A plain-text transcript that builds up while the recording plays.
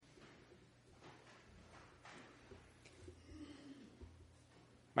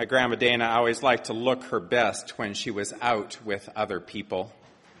My Grandma Dana always liked to look her best when she was out with other people.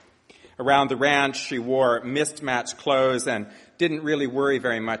 Around the ranch, she wore mismatched clothes and didn't really worry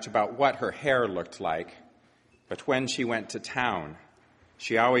very much about what her hair looked like. But when she went to town,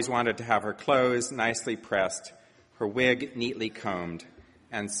 she always wanted to have her clothes nicely pressed, her wig neatly combed,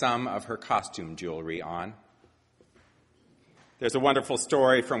 and some of her costume jewelry on. There's a wonderful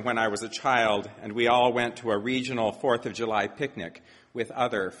story from when I was a child, and we all went to a regional 4th of July picnic with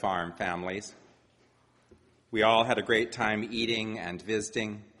other farm families. We all had a great time eating and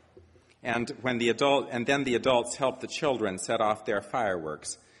visiting, and then the adults helped the children set off their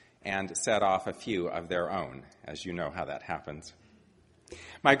fireworks and set off a few of their own, as you know how that happens.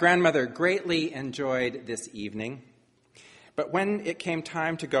 My grandmother greatly enjoyed this evening, but when it came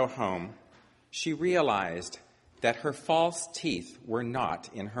time to go home, she realized that her false teeth were not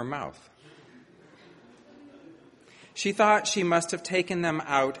in her mouth. She thought she must have taken them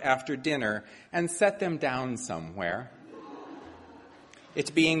out after dinner and set them down somewhere.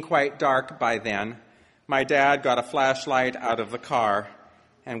 It being quite dark by then, my dad got a flashlight out of the car,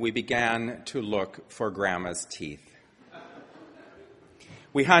 and we began to look for Grandma's teeth.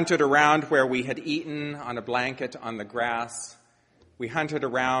 We hunted around where we had eaten on a blanket on the grass. We hunted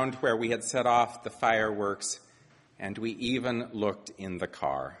around where we had set off the fireworks, and we even looked in the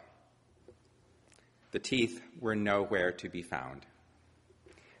car. The teeth were nowhere to be found.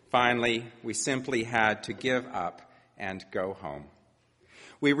 Finally, we simply had to give up and go home.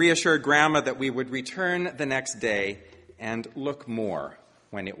 We reassured Grandma that we would return the next day and look more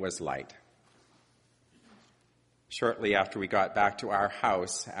when it was light. Shortly after we got back to our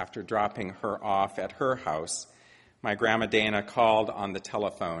house, after dropping her off at her house, my Grandma Dana called on the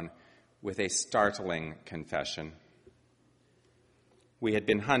telephone with a startling confession. We had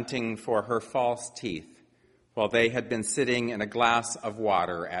been hunting for her false teeth while they had been sitting in a glass of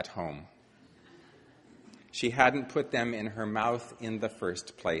water at home. She hadn't put them in her mouth in the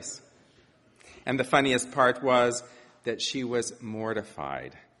first place. And the funniest part was that she was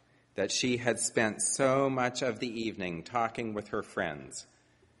mortified that she had spent so much of the evening talking with her friends,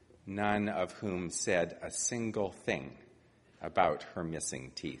 none of whom said a single thing about her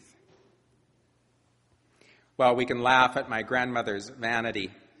missing teeth. While we can laugh at my grandmother's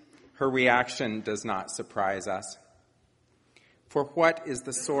vanity, her reaction does not surprise us. For what is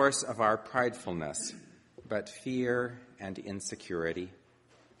the source of our pridefulness but fear and insecurity?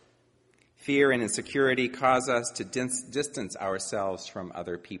 Fear and insecurity cause us to distance ourselves from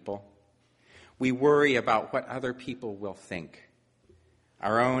other people. We worry about what other people will think.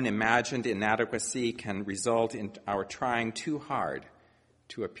 Our own imagined inadequacy can result in our trying too hard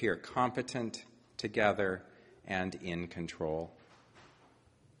to appear competent, together, and in control.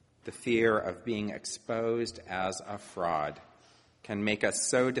 The fear of being exposed as a fraud can make us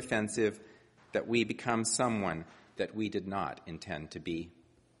so defensive that we become someone that we did not intend to be.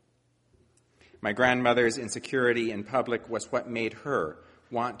 My grandmother's insecurity in public was what made her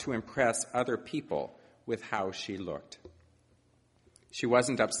want to impress other people with how she looked. She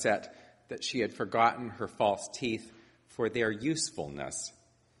wasn't upset that she had forgotten her false teeth for their usefulness.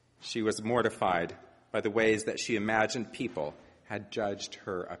 She was mortified by the ways that she imagined people had judged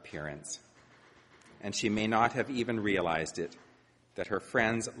her appearance. And she may not have even realized it, that her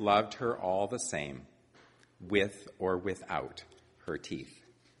friends loved her all the same, with or without her teeth.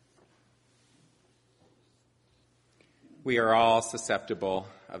 We are all susceptible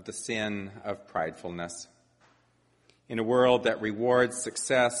of the sin of pridefulness. In a world that rewards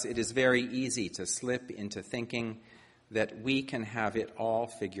success, it is very easy to slip into thinking that we can have it all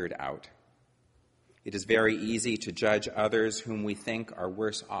figured out. It is very easy to judge others whom we think are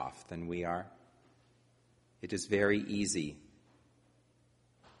worse off than we are. It is very easy.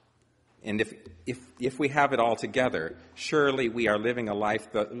 And if we have it all together, surely we are living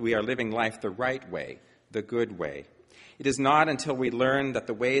life the right way, the good way. It is not until we learn that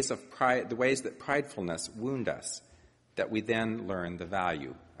the ways that pridefulness wound us, that we then learn the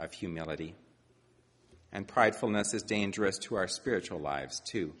value of humility. And pridefulness is dangerous to our spiritual lives,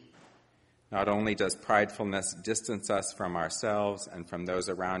 too. Not only does pridefulness distance us from ourselves and from those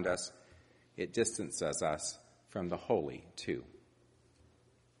around us, it distances us from the holy, too.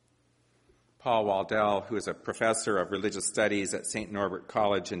 Paul Waldell, who is a professor of religious studies at St. Norbert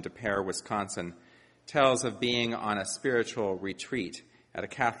College in Des Peres, Wisconsin, tells of being on a spiritual retreat at a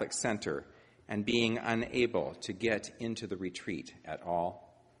Catholic center and being unable to get into the retreat at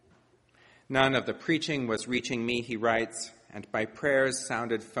all. None of the preaching was reaching me, he writes, and my prayers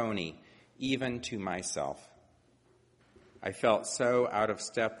sounded phony, even to myself. I felt so out of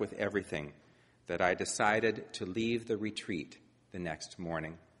step with everything that I decided to leave the retreat the next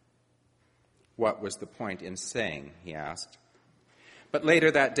morning. What was the point in saying, he asked. But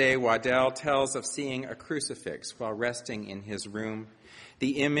later that day, Waddell tells of seeing a crucifix while resting in his room.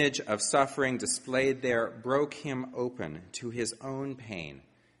 The image of suffering displayed there broke him open to his own pain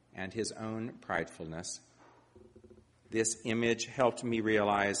and his own pridefulness. This image helped me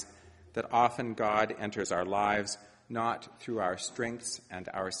realize that often God enters our lives not through our strengths and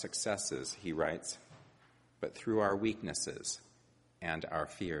our successes, he writes, but through our weaknesses and our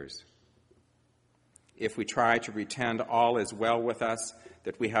fears. If we try to pretend all is well with us,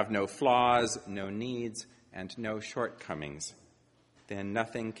 that we have no flaws, no needs, and no shortcomings, then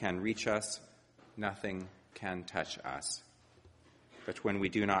nothing can reach us, nothing can touch us. But when we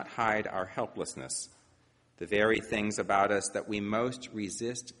do not hide our helplessness, the very things about us that we most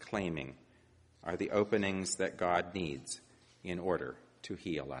resist claiming are the openings that God needs in order to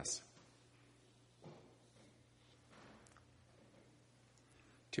heal us.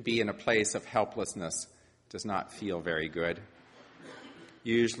 To be in a place of helplessness does not feel very good.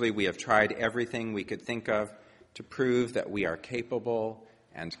 Usually we have tried everything we could think of to prove that we are capable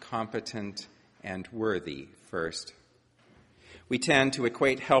and competent and worthy first. We tend to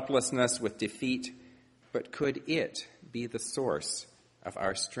equate helplessness with defeat, but could it be the source of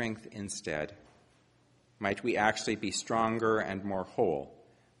our strength instead? Might we actually be stronger and more whole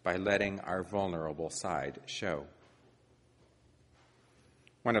by letting our vulnerable side show?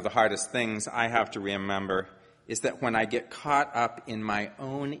 One of the hardest things I have to remember is that when I get caught up in my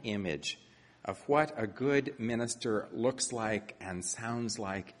own image of what a good minister looks like and sounds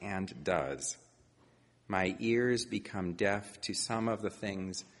like and does, my ears become deaf to some of the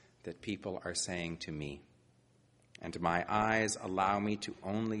things that people are saying to me, and my eyes allow me to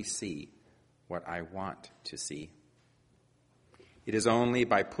only see what I want to see. It is only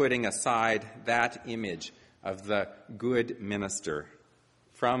by putting aside that image of the good minister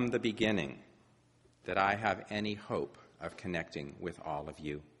from the beginning that I have any hope of connecting with all of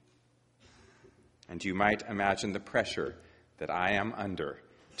you. And you might imagine the pressure that I am under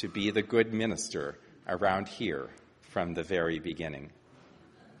to be the good minister around here from the very beginning.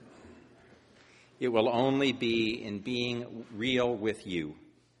 It will only be in being real with you,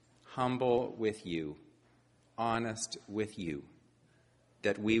 humble with you, honest with you,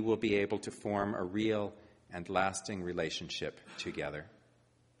 that we will be able to form a real and lasting relationship together.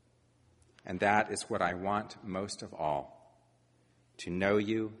 And that is what I want most of all, to know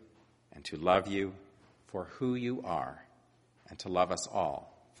you and to love you for who you are, and to love us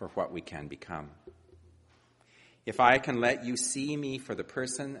all for what we can become. If I can let you see me for the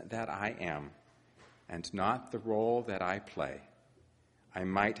person that I am, and not the role that I play, I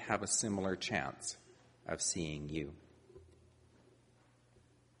might have a similar chance of seeing you.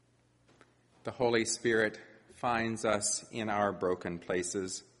 The Holy Spirit finds us in our broken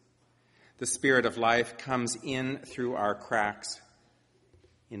places. The Spirit of life comes in through our cracks.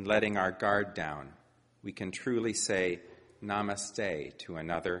 In letting our guard down, we can truly say namaste to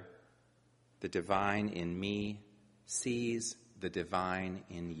another. The divine in me sees the divine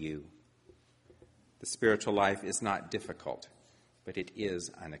in you. The spiritual life is not difficult, but it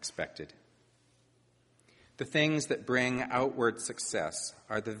is unexpected. The things that bring outward success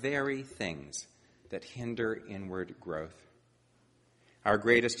are the very things that hinder inward growth. Our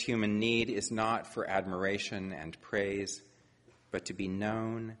greatest human need is not for admiration and praise, but to be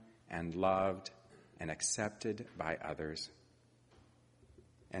known and loved and accepted by others.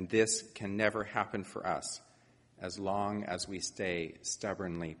 And this can never happen for us as long as we stay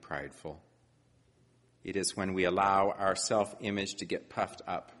stubbornly prideful. It is when we allow our self-image to get puffed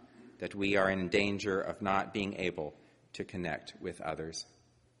up that we are in danger of not being able to connect with others.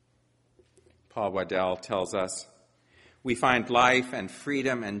 Paul Waddell tells us, we find life and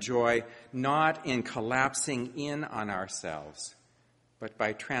freedom and joy not in collapsing in on ourselves, but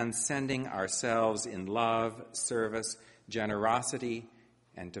by transcending ourselves in love, service, generosity,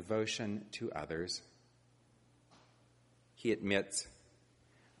 and devotion to others. He admits,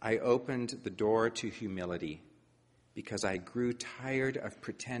 I opened the door to humility because I grew tired of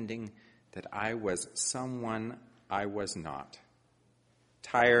pretending that I was someone I was not.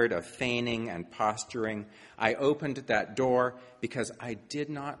 Tired of feigning and posturing, I opened that door because I did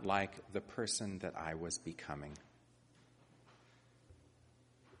not like the person that I was becoming.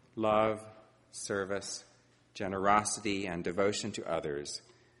 Love, service, generosity, and devotion to others,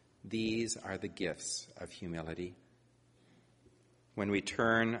 these are the gifts of humility. When we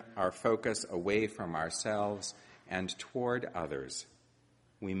turn our focus away from ourselves and toward others,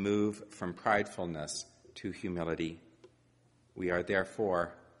 we move from pridefulness to humility. We are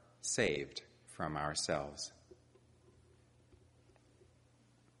therefore saved from ourselves.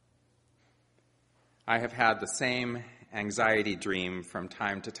 I have had the same anxiety dream from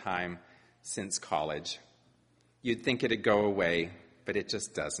time to time since college. You'd think it'd go away, but it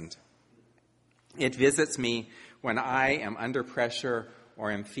just doesn't. It visits me when I am under pressure or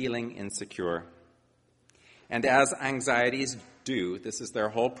am feeling insecure. And as anxieties do, this is their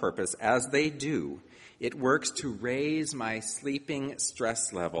whole purpose, as they do, it works to raise my sleeping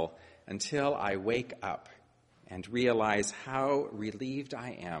stress level until I wake up and realize how relieved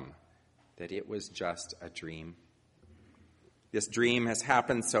I am that it was just a dream. This dream has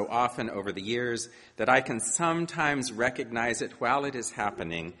happened so often over the years that I can sometimes recognize it while it is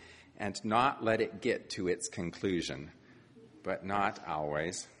happening and not let it get to its conclusion, but not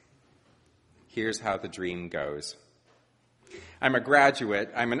always. Here's how the dream goes. I'm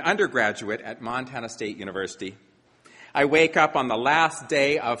an undergraduate at Montana State University. I wake up on the last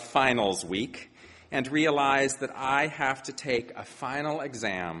day of finals week and realize that I have to take a final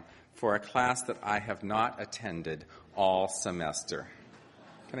exam for a class that I have not attended all semester.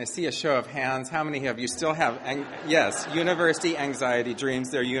 Can I see a show of hands? How many of you still have, yes, university anxiety dreams?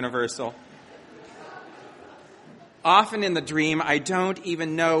 They're universal. Often in the dream, I don't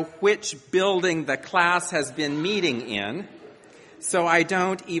even know which building the class has been meeting in, so I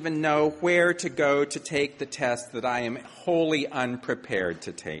don't even know where to go to take the test that I am wholly unprepared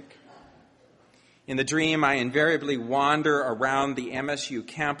to take. In the dream, I invariably wander around the MSU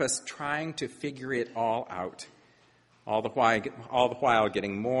campus trying to figure it all out, all the while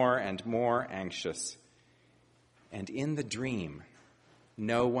getting more and more anxious. And in the dream,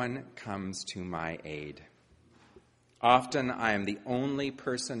 no one comes to my aid. Often I am the only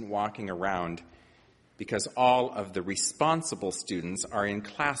person walking around because all of the responsible students are in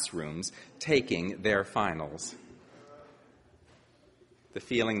classrooms taking their finals. The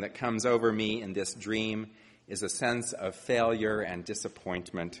feeling that comes over me in this dream is a sense of failure and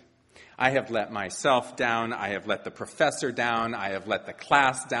disappointment. I have let myself down. I have let the professor down. I have let the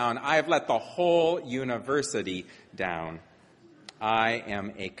class down. I have let the whole university down. I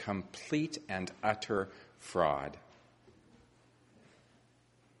am a complete and utter fraud.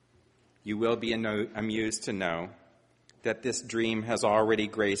 You will be amused to know that this dream has already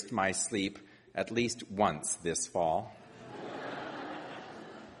graced my sleep at least once this fall.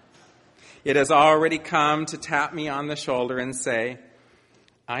 It has already come to tap me on the shoulder and say,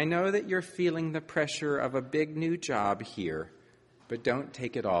 I know that you're feeling the pressure of a big new job here, but don't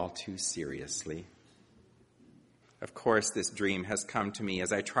take it all too seriously. Of course, this dream has come to me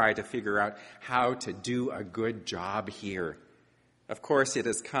as I try to figure out how to do a good job here. Of course, it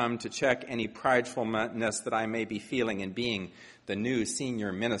has come to check any pridefulness that I may be feeling in being the new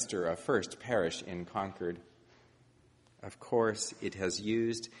senior minister of First Parish in Concord. Of course, it has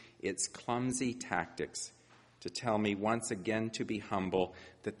used its clumsy tactics to tell me once again to be humble,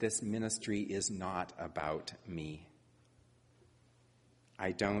 that this ministry is not about me.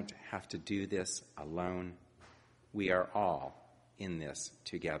 I don't have to do this alone. We are all in this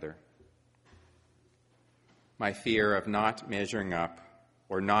together. My fear of not measuring up,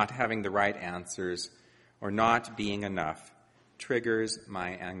 or not having the right answers, or not being enough triggers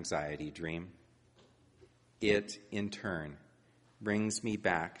my anxiety dream. It, in turn, brings me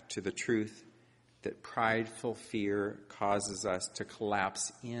back to the truth that prideful fear causes us to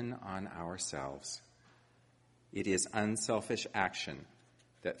collapse in on ourselves. It is unselfish action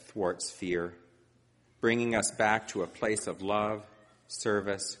that thwarts fear, bringing us back to a place of love,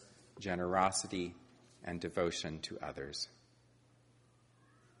 service, generosity, and devotion to others.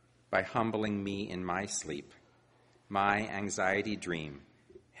 By humbling me in my sleep, my anxiety dream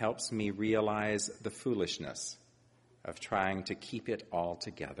helps me realize the foolishness of trying to keep it all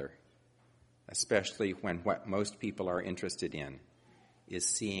together, especially when what most people are interested in is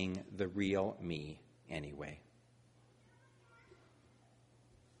seeing the real me anyway.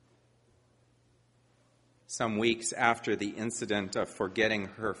 Some weeks after the incident of forgetting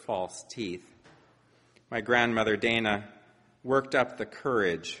her false teeth, my grandmother Dana worked up the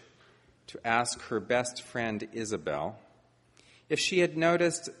courage to ask her best friend Isabel if she had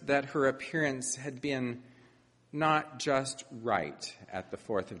noticed that her appearance had been not just right at the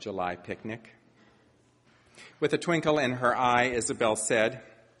 4th of July picnic. With a twinkle in her eye, Isabel said,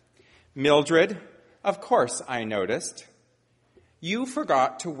 "Mildred, of course I noticed. You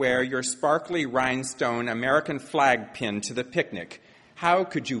forgot to wear your sparkly rhinestone American flag pin to the picnic. How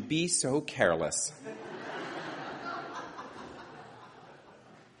could you be so careless?"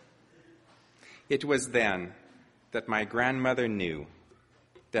 It was then that my grandmother knew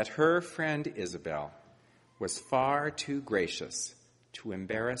that her friend Isabel was far too gracious to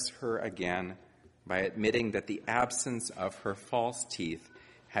embarrass her again by admitting that the absence of her false teeth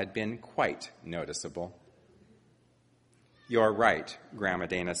had been quite noticeable. "You're right," Grandma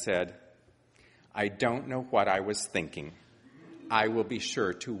Dana said. "I don't know what I was thinking. I will be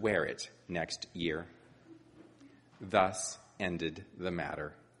sure to wear it next year." Thus ended the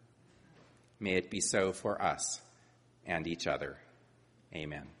matter. May it be so for us and each other.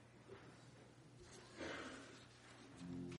 Amen.